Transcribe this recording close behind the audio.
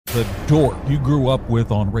The dork you grew up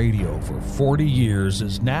with on radio for 40 years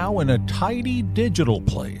is now in a tidy digital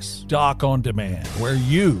place. Doc on Demand, where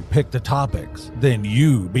you pick the topics, then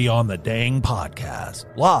you be on the dang podcast.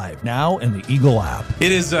 Live now in the Eagle app.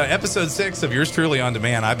 It is episode 6 of Yours Truly on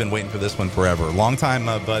Demand. I've been waiting for this one forever. Long time,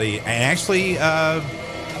 buddy. And actually,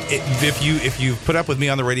 if you put up with me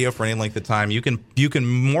on the radio for any length of time, you can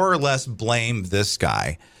more or less blame this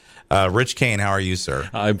guy. Rich Cain, how are you, sir?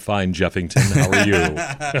 I'm fine, Jeffington. How are you?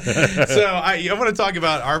 So I want to talk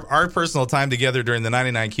about our personal time together during the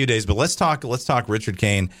 99Q days, but let's talk Richard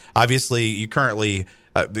Cain. Obviously, you currently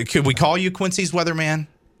could we call you Quincy's Weatherman?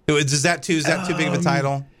 Is that too big of a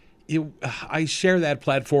title? I share that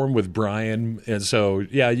platform with Brian, and so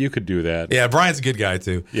yeah, you could do that. Yeah, Brian's a good guy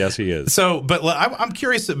too. Yes, he is. So, but I'm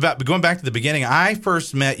curious about going back to the beginning. I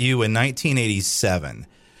first met you in 1987.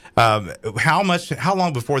 How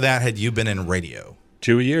long before that had you been in radio?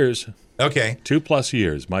 2 years. Okay. 2+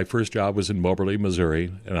 years. My first job was in Moberly,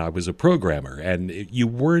 Missouri, and I was a programmer. And you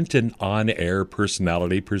weren't an on-air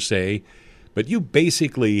personality per se, but you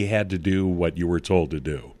basically had to do what you were told to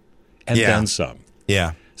do, and then some.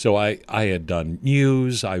 Yeah. So I had done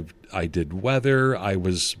news. I did weather. I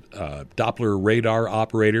was a Doppler radar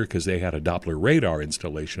operator because they had a Doppler radar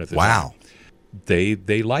installation at the time. Wow.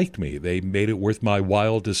 They liked me. They made it worth my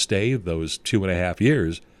while to stay those 2.5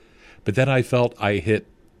 years. But then I felt I hit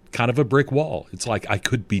kind of a brick wall. It's like I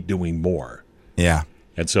could be doing more. Yeah.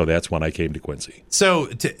 And so that's when I came to Quincy. So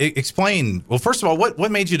to explain, well, first of all, what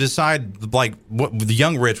made you decide, like, the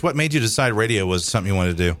young Rich, what made you decide radio was something you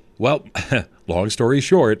wanted to do? Well, long story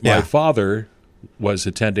short, my father was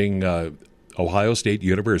attending Ohio State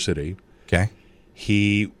University. Okay.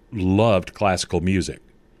 He loved classical music.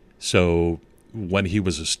 So when he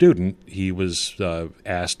was a student, he was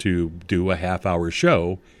asked to do a half-hour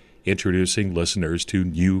show introducing listeners to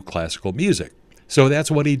new classical music. So that's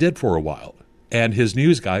what he did for a while. And his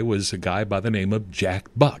news guy was a guy by the name of Jack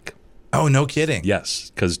Buck. Oh, no kidding.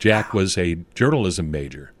 Yes, because Jack was a journalism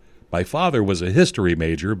major. My father was a history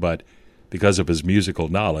major, but because of his musical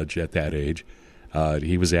knowledge at that age,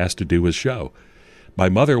 he was asked to do his show. My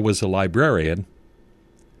mother was a librarian,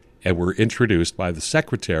 and were introduced by the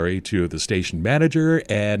secretary to the station manager,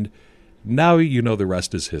 and now you know the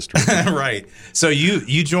rest is history. Right. So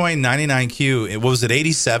you joined 99Q. What was it,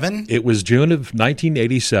 87? It was June of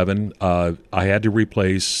 1987. I had to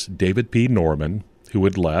replace David P. Norman, who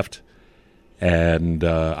had left, and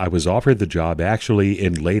I was offered the job actually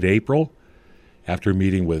in late April after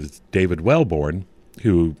meeting with David Wellborn,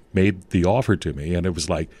 who made the offer to me, and it was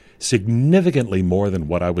like significantly more than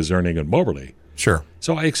what I was earning in Moberly. Sure.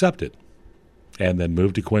 So I accepted and then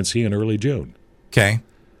moved to Quincy in early June. Okay.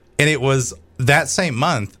 And it was that same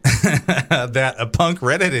month that a punk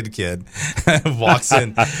redheaded kid walks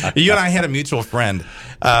in. You and I had a mutual friend.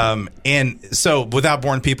 And so without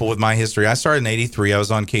boring people with my history, I started in 83. I was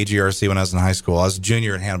on KGRC when I was in high school. I was a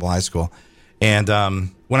junior at Hannibal High School. And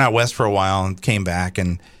went out west for a while and came back.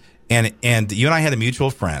 And you and I had a mutual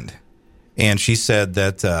friend. And she said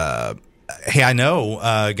that... hey, I know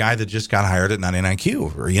a guy that just got hired at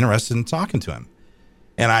 99Q. Are you interested in talking to him?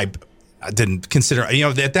 And I didn't consider,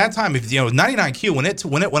 at that time, 99Q, when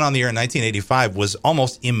it went on the air in 1985, was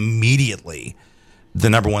almost immediately the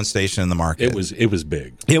number one station in the market. It was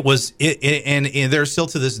big. It was, and there's still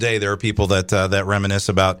to this day, there are people that reminisce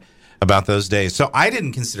about those days. So I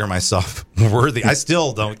didn't consider myself worthy. I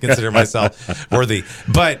still don't consider myself worthy.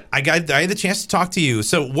 But I had the chance to talk to you.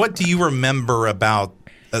 So what do you remember about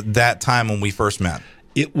that time when we first met?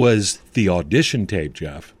 It was the audition tape,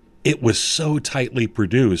 Jeff. It was so tightly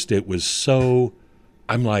produced. It was so,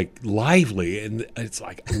 I'm like, lively. And it's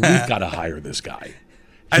like, we've got to hire this guy.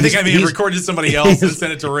 I think I may have recorded somebody else and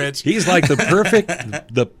sent it to Rich. He's like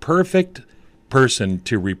the perfect person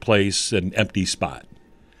to replace an empty spot.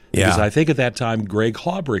 Because I think at that time, Greg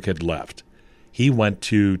Haubrick had left. He went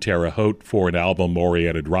to Terre Haute for an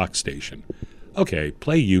album-oriented rock station. Okay,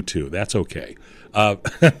 play U2. That's okay.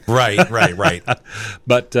 Right.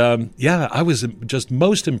 But I was just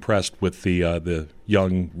most impressed with the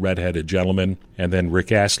young redheaded gentleman, and then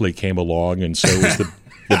Rick Astley came along, and so was the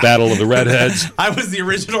Battle of the Redheads. I was the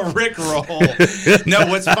original Rick roll. No,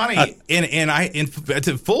 what's funny,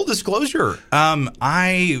 to full disclosure,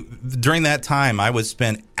 during that time I would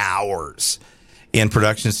spend hours in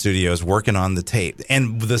production studios working on the tape.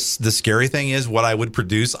 And the scary thing is what I would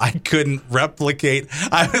produce, I couldn't replicate.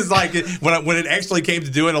 I was like, when it actually came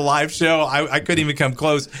to doing a live show, I couldn't even come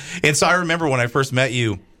close. And so I remember when I first met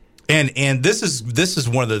you, and this is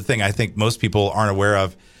one of the things I think most people aren't aware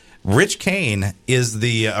of. Rich Cain is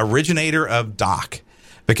the originator of Doc.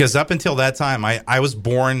 Because up until that time, I was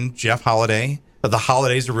born Jeff Holliday, The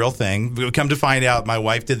holiday's a real thing. We come to find out my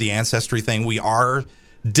wife did the ancestry thing. We are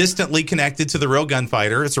distantly connected to the real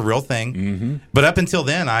gunfighter. It's a real thing. Mm-hmm. But up until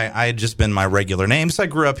then, I had just been my regular name. So I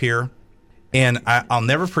grew up here. And I'll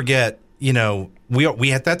never forget,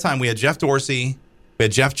 we at that time, we had Jeff Dorsey, we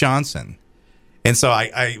had Jeff Johnson. And so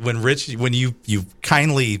when you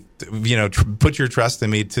kindly, put your trust in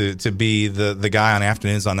me to be the guy on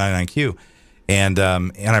afternoons on 99Q. And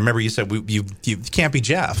I remember you said, you can't be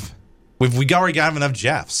Jeff. We already got enough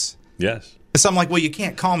Jeffs. Yes. So I'm like, well, you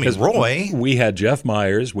can't call me Roy. We had Jeff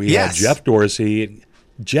Myers. We had Jeff Dorsey.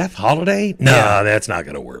 Jeff Holliday? No, that's not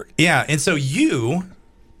going to work. Yeah. And so you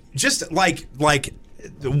just like what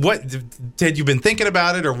had you been thinking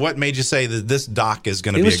about it, or what made you say that this doc is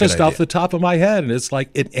going to be a good idea? It was just off the top of my head, and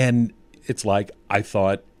it's like I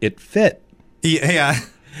thought it fit. Yeah.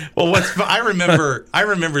 Well, I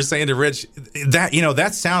remember saying to Rich that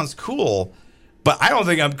that sounds cool, but I don't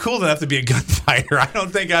think I'm cool enough to be a gunfighter. I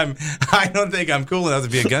don't think I'm cool enough to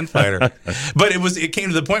be a gunfighter. But it came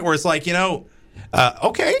to the point where it's like,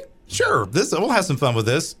 okay, sure, we'll have some fun with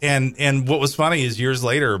this. And what was funny is years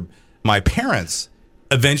later, my parents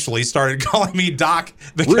eventually started calling me Doc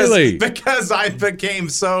because I became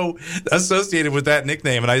so associated with that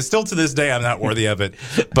nickname, and I still to this day I'm not worthy of it.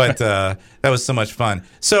 But that was so much fun.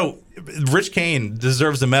 So Rich Cain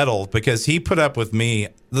deserves a medal because he put up with me.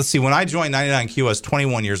 Let's see, when I joined 99Q, I was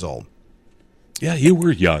 21 years old. Yeah, you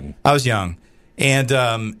were young. I was young, and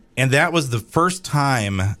that was the first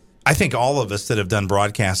time. I think all of us that have done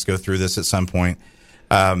broadcasts go through this at some point.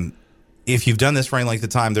 If you've done this for any length of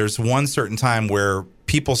time, there's one certain time where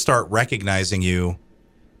people start recognizing you.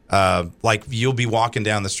 Like you'll be walking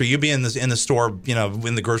down the street, you'll be in the store,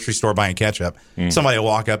 in the grocery store buying ketchup. Somebody will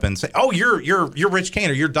walk up and say, "Oh, you're Rich Cain,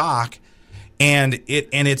 or you're Doc," and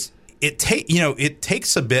it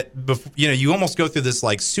takes a bit before, you almost go through this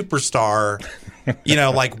like superstar,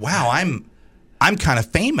 like, wow, I'm kind of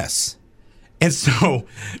famous. And so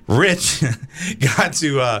Rich got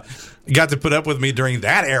to put up with me during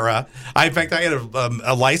that era. In fact, I had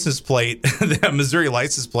a license plate, a Missouri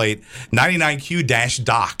license plate,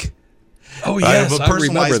 99Q-Doc. Oh, yes, a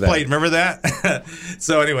personalized I plate. Remember that?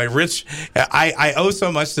 So anyway, Rich, I owe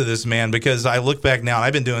so much to this man because I look back now, and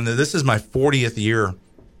I've been doing this. This is my 40th year.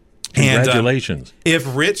 Congratulations. And,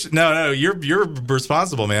 if Rich, no, you're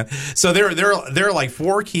responsible, man. So there are like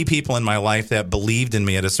 4 key people in my life that believed in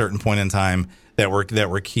me at a certain point in time that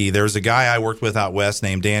were key. There was a guy I worked with out west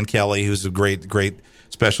named Dan Kelly, who's a great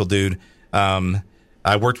special dude. I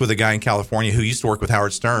worked with a guy in California who used to work with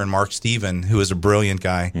Howard Stern, Mark Steven, who is a brilliant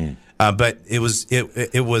guy. But it was,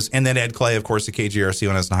 and then Ed Clay, of course, at KGRC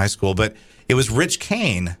when I was in high school. But it was Rich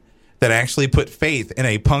Cain that actually put faith in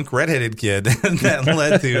a punk redheaded kid that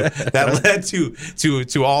led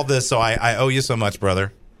to all this. So I owe you so much,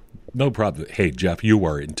 brother. No problem. Hey, Jeff, you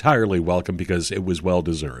are entirely welcome because it was well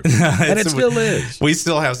deserved, and it still is. We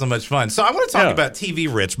still have so much fun. So I want to talk about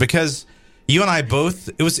TV, Rich, because you and I both.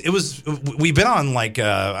 It was. We've been on like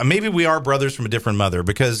maybe we are brothers from a different mother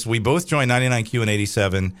because we both joined 99Q in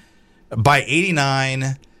 '87. By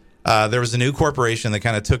 '89. There was a new corporation that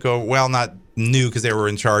kind of took over. Well, not new because they were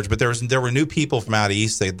in charge, but there were new people from out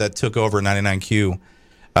east that took over 99Q.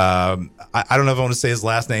 I don't know if I want to say his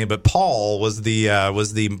last name, but Paul was the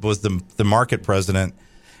market president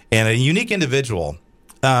and a unique individual.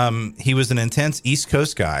 He was an intense East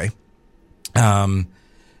Coast guy, and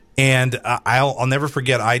I'll never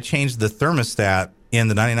forget. I changed the thermostat in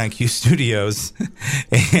the 99Q studios,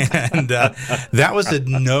 and that was a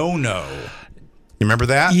no-no. You remember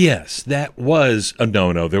that? Yes, that was a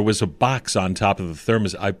no-no. There was a box on top of the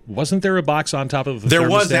thermostat. Wasn't there a box on top of the thermostat? There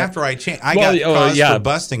was after I changed. I got caused for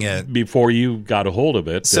busting it. Before you got a hold of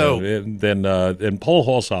it. So then Paul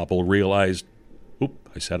Holsopple realized,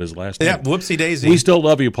 I said his last name. Yeah, whoopsie daisy. We still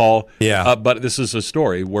love you, Paul. Yeah. But this is a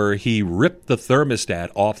story where he ripped the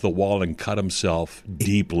thermostat off the wall and cut himself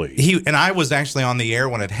deeply. And I was actually on the air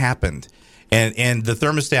when it happened. And the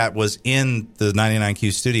thermostat was in the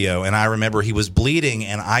 99Q studio, and I remember he was bleeding,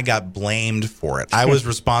 and I got blamed for it. I was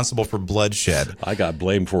responsible for bloodshed. I got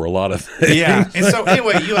blamed for a lot of things. Yeah. And so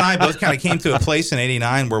anyway, you and I both kind of came to a place in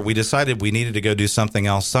 '89 where we decided we needed to go do something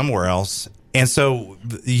else somewhere else. And so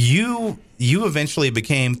you eventually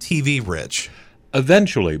became TV rich.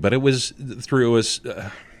 Eventually, but it was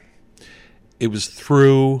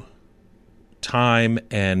through time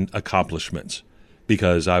and accomplishments.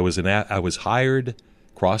 Because I was hired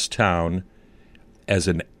across town as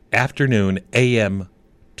an afternoon AM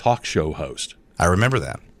talk show host. I remember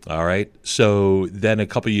that. All right. So then a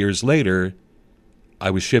couple years later, I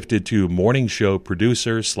was shifted to morning show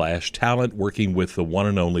producer / talent, working with the one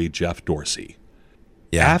and only Jeff Dorsey.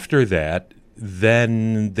 Yeah. After that,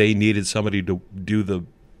 then they needed somebody to do the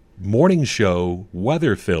morning show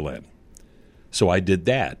weather fill-in. So I did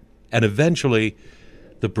that. And eventually,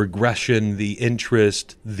 the progression, the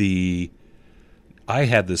interest, I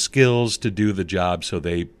had the skills to do the job, so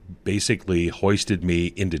they basically hoisted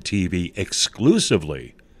me into TV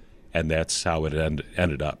exclusively, and that's how it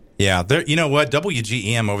ended up. Yeah, you know what?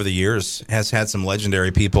 WGEM over the years has had some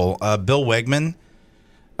legendary people. Bill Wegman.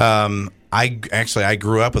 I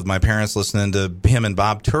grew up with my parents listening to him and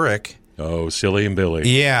Bob Turek. Oh, Silly and Billy.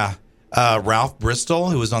 Yeah. Ralph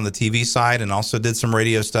Bristol, who was on the TV side and also did some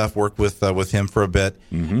radio stuff, worked with him for a bit.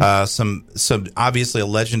 Mm-hmm. Some obviously a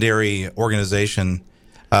legendary organization.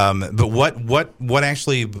 But what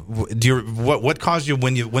actually what caused you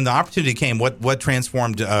when the opportunity came? What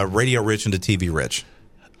transformed Radio Rich into TV Rich?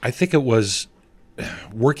 I think it was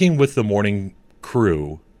working with the morning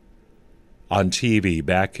crew on TV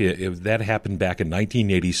that happened back in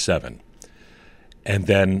 1987, and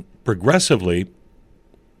then progressively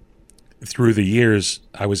through the years,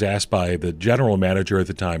 I was asked by the general manager at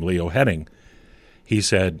the time, Leo Henning. He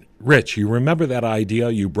said, "Rich, you remember that idea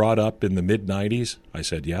you brought up in the mid-'90s?" I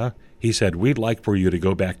said, "Yeah." He said, "We'd like for you to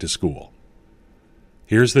go back to school.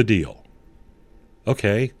 Here's the deal."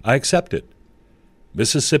 Okay, I accept it.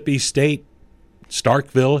 Mississippi State,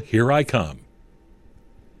 Starkville, here I come.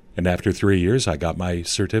 And after 3 years, I got my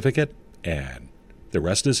certificate, and the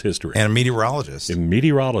rest is history. And a meteorologist. In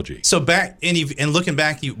meteorology. So looking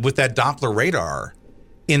back with that Doppler radar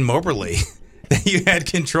in Moberly, you had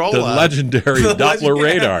control of. Legendary Doppler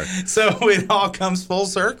radar. So it all comes full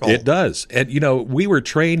circle. It does. And, we were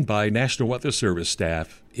trained by National Weather Service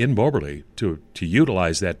staff in Moberly to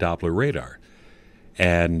utilize that Doppler radar.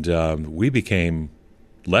 And we became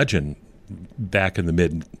legend back in the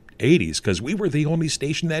mid-'80s because we were the only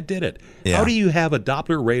station that did it. Yeah. How do you have a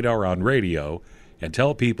Doppler radar on radio and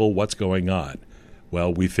tell people what's going on?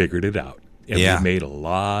 Well, we figured it out, and we made a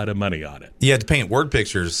lot of money on it. You had to paint word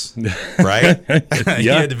pictures, right?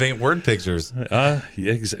 You had to paint word pictures.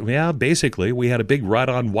 Yeah, basically. We had a big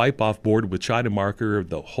ride-on wipe-off board with China marker,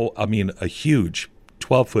 a huge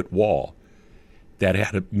 12-foot wall that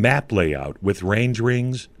had a map layout with range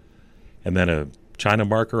rings and then a China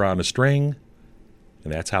marker on a string.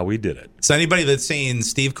 And that's how we did it. So anybody that's seen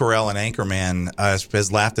Steve Carell and Anchorman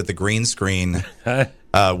has laughed at the green screen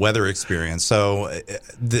weather experience. So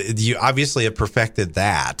you obviously have perfected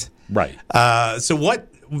that. Right. So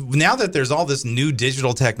now that there's all this new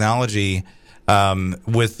digital technology and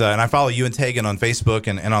I follow you and Tegan on Facebook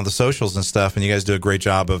and on the socials and stuff, and you guys do a great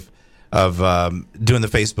job of doing the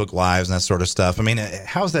Facebook Lives and that sort of stuff. I mean,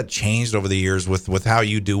 how's that changed over the years with how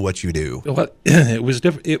you do what you do? Well, it was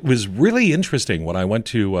different. It was really interesting when I went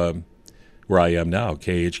to where I am now,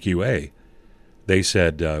 KHQA. They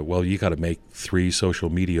said, well, you got to make 3 social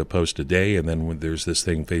media posts a day, and then when there's this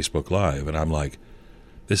thing, Facebook Live. And I'm like,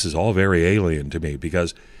 this is all very alien to me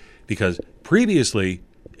because previously,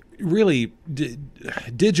 really,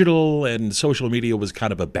 digital and social media was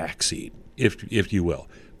kind of a backseat, if you will.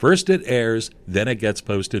 First it airs, then it gets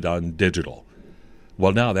posted on digital.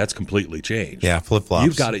 Well, now that's completely changed. Yeah, flip-flops.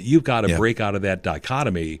 You've got to break out of that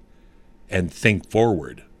dichotomy and think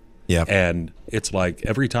forward. Yeah. And it's like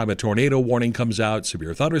every time a tornado warning comes out,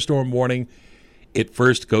 severe thunderstorm warning, it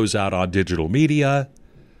first goes out on digital media.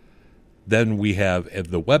 Then we have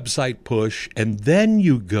the website push, and then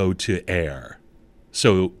you go to air.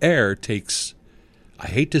 So air takes, I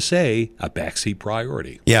hate to say, a backseat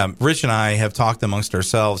priority. Yeah, Rich and I have talked amongst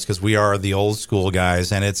ourselves because we are the old school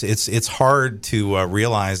guys, and it's hard to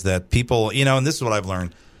realize that people, and this is what I've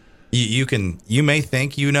learned. You may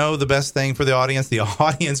think you know the best thing for the audience. The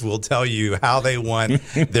audience will tell you how they want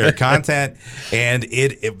their content, and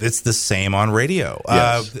it's the same on radio.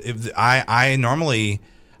 Yes.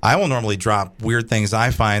 I will normally drop weird things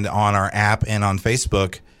I find on our app and on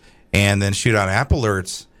Facebook, and then shoot out app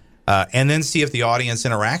alerts. And then see if the audience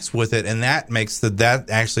interacts with it, and that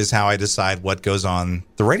actually is how I decide what goes on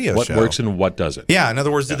the radio show. What works and what doesn't. Yeah, in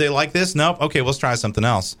other words, did they like this? Nope. Okay, let's try something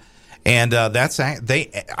else. And I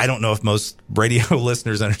don't know if most radio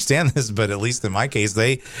listeners understand this, but at least in my case,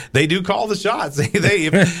 they do call the shots.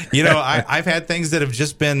 I've had things that have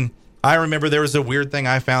just been. I remember there was a weird thing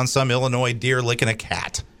I found, some Illinois deer licking a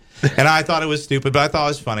cat, and I thought it was stupid, but I thought it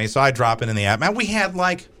was funny, so I drop it in the app. Man, we had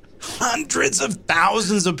like hundreds of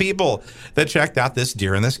thousands of people that checked out this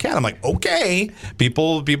deer and this cat. I'm like, okay,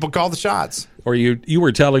 people call the shots. Or you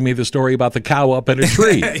were telling me the story about the cow up in a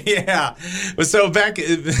tree. Yeah. So back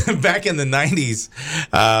in the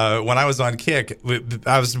 90s, when I was on Kick,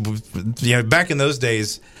 I was, back in those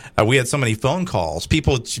days, we had so many phone calls.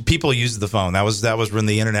 People used the phone. That was when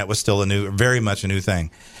the internet was still very much a new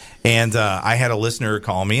thing. And I had a listener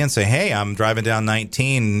call me and say, "Hey, I'm driving down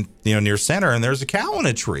 19, near Center, and there's a cow in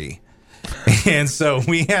a tree." And so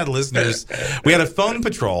we had listeners, we had a phone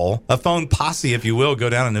patrol, a phone posse, if you will,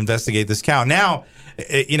 go down and investigate this cow. Now,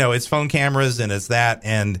 it's phone cameras and it's that,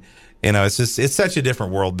 and it's such a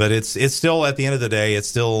different world, but it's still, at the end of the day, it's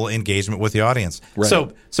still engagement with the audience. Right.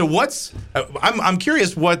 So what's I'm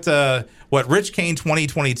curious what Rich Cain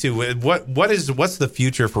 2022, what's the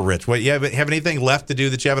future for Rich? What, you have anything left to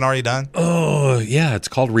do that you haven't already done? Oh, yeah, it's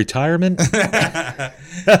called retirement. So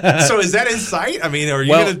is that in sight? I mean, are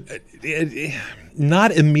you going to...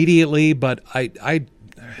 Not immediately, but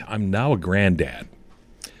I'm now a granddad.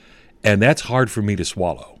 And that's hard for me to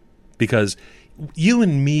swallow, because you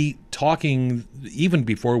and me talking even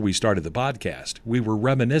before we started the podcast, we were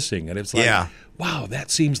reminiscing, and it's like, wow, that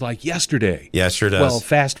seems like yesterday. Yeah, sure does. Well,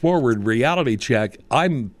 fast forward, reality check,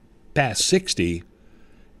 I'm past 60,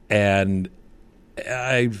 and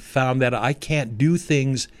I found that I can't do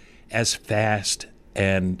things as fast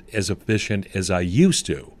and as efficient as I used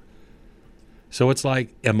to. So it's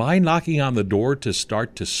like, am I knocking on the door to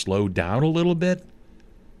start to slow down a little bit?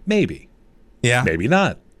 Maybe. Yeah. Maybe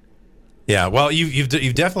not. Yeah. Well, you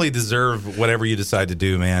definitely deserve whatever you decide to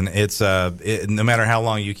do, man. It's no matter how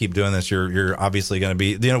long you keep doing this, you're obviously going to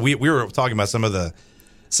be. We were talking about some of the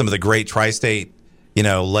great tri-state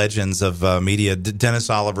legends of media: Dennis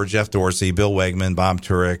Oliver, Jeff Dorsey, Bill Wegman, Bob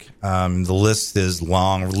Turek. The list is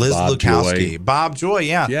long. Liz Lukowski, Bob Joy.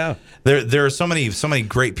 Yeah. There are so many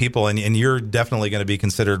great people, and you're definitely going to be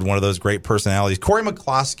considered one of those great personalities. Corey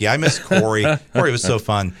McCloskey, I miss Corey. Corey was so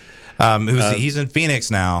fun. He's in Phoenix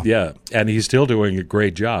now. Yeah, and he's still doing a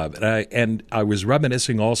great job. And I was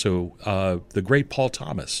reminiscing also the great Paul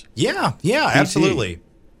Thomas. Yeah, absolutely.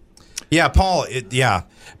 Yeah, Paul.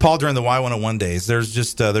 Paul during the Y101 days. There's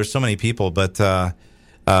just there's so many people, but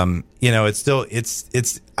it's still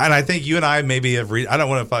it's. And I think you and I maybe have I don't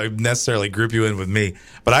want to necessarily group you in with me,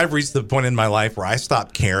 but I've reached the point in my life where I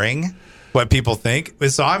stopped caring what people think.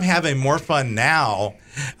 So I'm having more fun now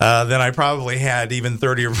than I probably had even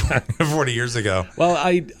 30 or 40 years ago. Well,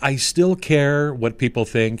 I still care what people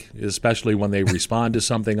think, especially when they respond to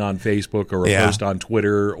something on Facebook or a post on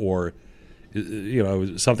Twitter or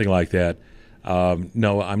something like that.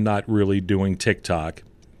 No, I'm not really doing TikTok.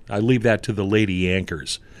 I leave that to the lady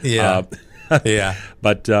anchors. Yeah.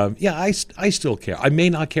 But I still care. I may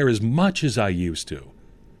not care as much as I used to,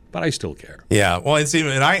 but I still care. Yeah, well,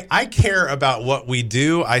 and I care about what we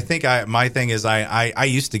do. I think my thing is I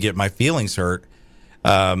used to get my feelings hurt.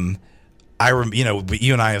 You and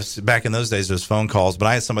I have, back in those days, there's phone calls, but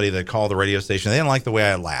I had somebody that called the radio station. They didn't like the way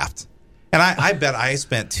I laughed. And I bet I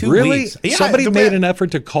spent 2 weeks. Really? Somebody made an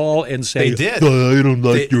effort to call and say, they did. I don't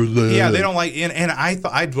like your laugh. Yeah, they don't like, and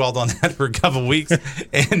I dwelled on that for a couple of weeks,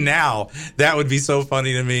 and now that would be so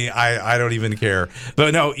funny to me. I don't even care.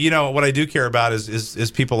 But no, what I do care about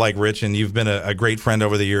is people like Rich, and you've been a great friend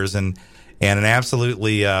over the years, and an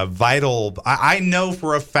absolutely vital. I know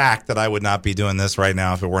for a fact that I would not be doing this right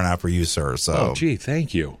now if it were not for you, sir. So,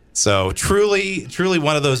 thank you. So truly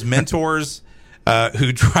one of those mentors.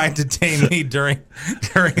 Who tried to tame me during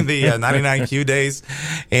the 99Q days,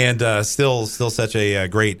 and still such a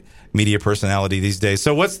great media personality these days.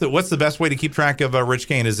 So what's the best way to keep track of Rich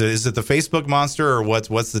Cain? Is it the Facebook monster, or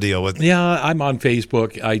what's the deal with? Yeah, I'm on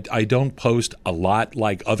Facebook. I don't post a lot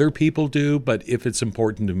like other people do, but if it's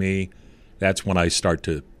important to me, that's when I start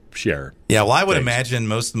to share. Yeah, well, I would imagine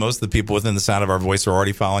most of the people within the sound of our voice are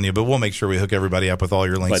already following you, but we'll make sure we hook everybody up with all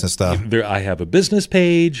your links and stuff. I have a business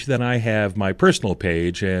page, then I have my personal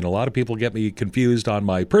page, and a lot of people get me confused on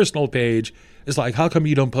my personal page. It's like, how come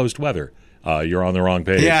you don't post weather? You're on the wrong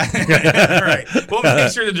page. Yeah, right. We'll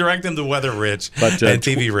make sure to direct them to Weather Rich and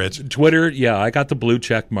TV Rich. Twitter, I got the blue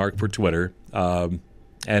check mark for Twitter.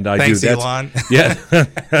 And Thanks, Elon. Yeah,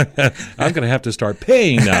 I'm going to have to start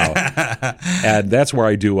paying now. And that's where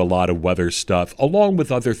I do a lot of weather stuff, along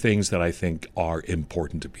with other things that I think are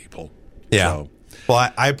important to people. Yeah. So.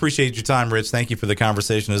 Well, I appreciate your time, Rich. Thank you for the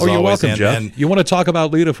conversation, as always. You're welcome, Jeff. You want to talk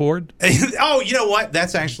about Lita Ford? Oh, you know what?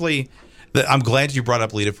 That's actually... I'm glad you brought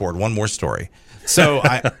up Lita Ford. One more story. So,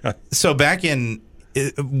 back in...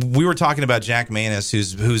 we were talking about Jack Manus,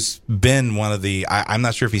 who's been one of the... I'm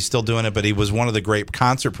not sure if he's still doing it, but he was one of the great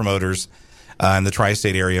concert promoters in the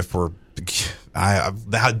tri-state area for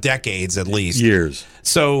decades at least. Years.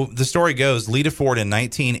 So the story goes, Lita Ford in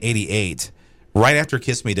 1988, right after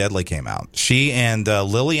Kiss Me Deadly came out, she and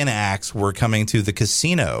Lillian Axe were coming to the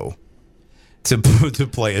casino to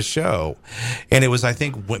play a show, and it was, I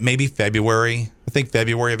think, maybe February. I think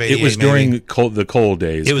February of '88. It was during the cold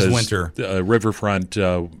days. It was winter. Riverfront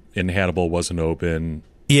in Hannibal wasn't open.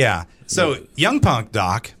 Yeah. So young punk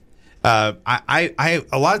Doc I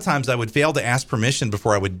a lot of times I would fail to ask permission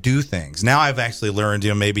before I would do things. Now I've actually learned,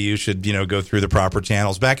 maybe you should, go through the proper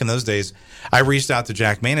channels. Back in those days, I reached out to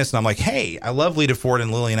Jack Maness and I'm like, hey, I love Lita Ford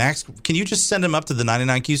and Lillian Axe. Can you just send them up to the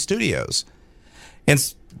 99Q studios?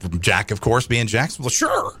 And Jack, of course, being Jack's, well,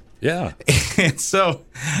 sure. Yeah. And so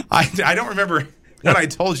I don't remember what I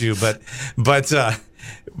told you, but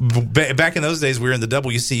back in those days, we were in the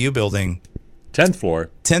WCU building. 10th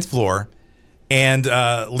floor. And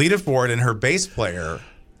Lita Ford and her bass player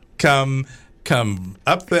come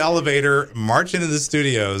up the elevator, march into the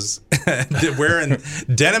studios, wearing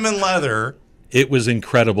denim and leather. It was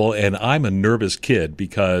incredible, and I'm a nervous kid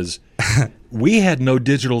because we had no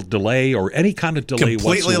digital delay or any kind of delay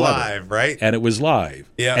completely whatsoever. Live, right? And it was live.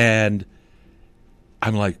 Yeah. And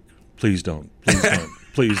I'm like, please don't,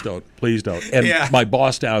 please don't. And my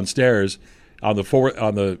boss downstairs on the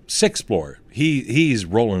 6th floor, he's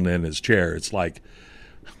rolling in his chair. It's like,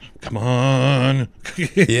 come on.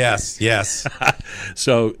 Yes.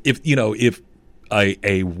 So if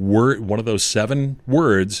a word, one of those 7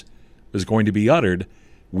 words was going to be uttered,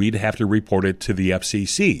 we'd have to report it to the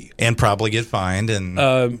FCC and probably get fined. And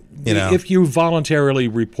if you voluntarily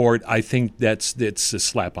report, I think it's a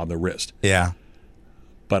slap on the wrist. Yeah.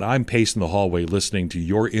 But I'm pacing the hallway listening to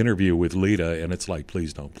your interview with Lita, and it's like,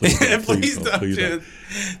 please don't. Please don't.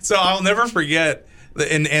 So I'll never forget,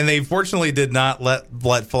 and they fortunately did not let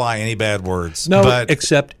fly any bad words. No, but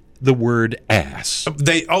except the word ass.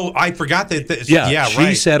 I forgot that. She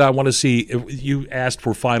right. said, I want to see, you asked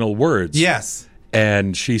for final words. Yes.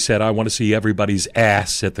 And she said, I want to see everybody's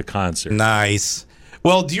ass at the concert. Nice.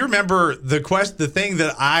 Well, do you remember the thing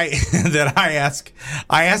that I asked?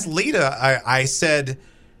 I asked Lita. I said,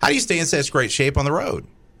 how do you stay in such great shape on the road?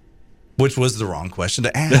 Which was the wrong question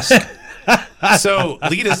to ask. So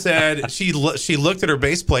Lita said she looked at her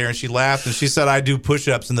bass player and she laughed and she said, I do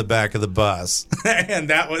push-ups in the back of the bus.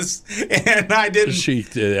 And I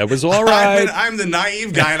didn't. That was all right. I'm the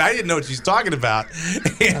naive guy and I didn't know what she's talking about.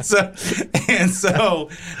 And so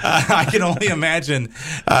I can only imagine,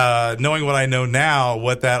 knowing what I know now,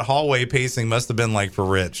 what that hallway pacing must have been like for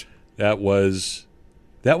Rich. That was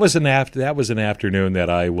an afternoon that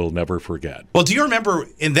I will never forget. Well, do you remember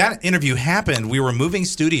in that interview happened, we were moving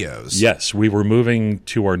studios? Yes, we were moving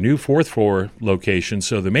to our new 4th floor location,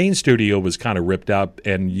 so the main studio was kind of ripped up,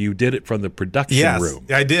 and you did it from the production room.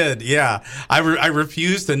 Yes, I did, yeah. I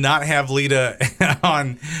refused to not have Lita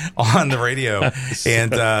on the radio,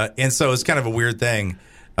 and so it's kind of a weird thing.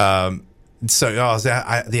 Such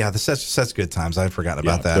good times. I'd forgotten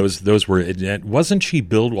about that. Those were. Wasn't she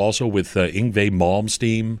billed also with Yngwie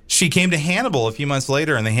Malmsteen? She came to Hannibal a few months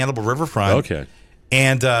later in the Hannibal Riverfront. Okay.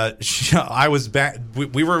 And I was back.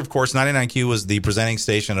 We were, of course, 99Q was the presenting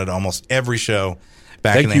station at almost every show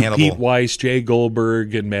back in the Hannibal. Pete Weiss, Jay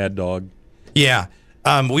Goldberg, and Mad Dog. Yeah.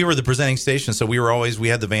 We were the presenting station, so we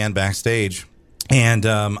had the van backstage. And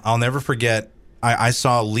I'll never forget, I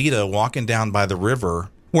saw Lita walking down by the river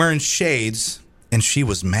wearing shades, and she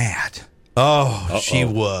was mad. She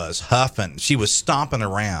was huffing. She was stomping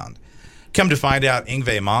around. Come to find out,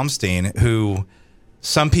 Yngwie Malmsteen, who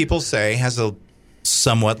some people say has a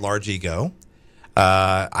somewhat large ego.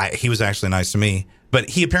 He was actually nice to me, but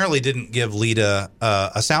he apparently didn't give Lita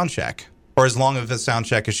a sound check, or as long of a sound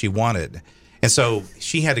check as she wanted. And so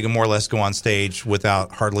she had to more or less go on stage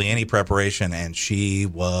without hardly any preparation, and she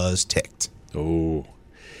was ticked. Oh.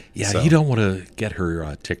 Yeah, you don't want to get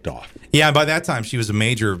her ticked off. Yeah, by that time she was a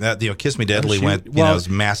major. Kiss Me Deadly was a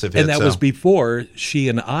massive hit. And that was before she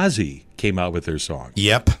and Ozzy came out with their song.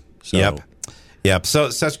 Yep. So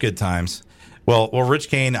such good times. Well, Rich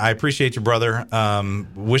Cain, I appreciate you, brother.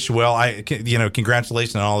 Wish you well.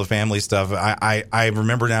 Congratulations on all the family stuff. I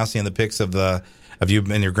remember now seeing the pics of you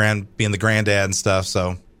and your being the granddad and stuff.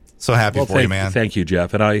 So happy for you, man. Thank you,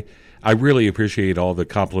 Jeff. And I really appreciate all the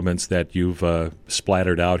compliments that you've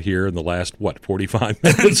splattered out here in the last, 45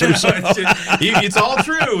 minutes or so. It's all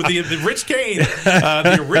true. The Rich Cain,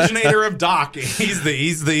 the originator of Doc, he's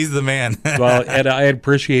the man. Well, and I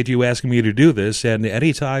appreciate you asking me to do this. And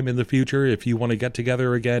anytime in the future, if you want to get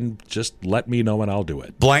together again, just let me know and I'll do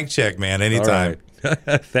it. Blank check, man. Anytime. All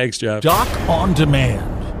right. Thanks, Jeff. Doc on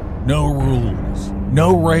Demand. No rules,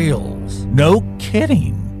 no rails, no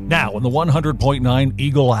kidding. Now in the 100.9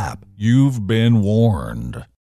 Eagle app, you've been warned.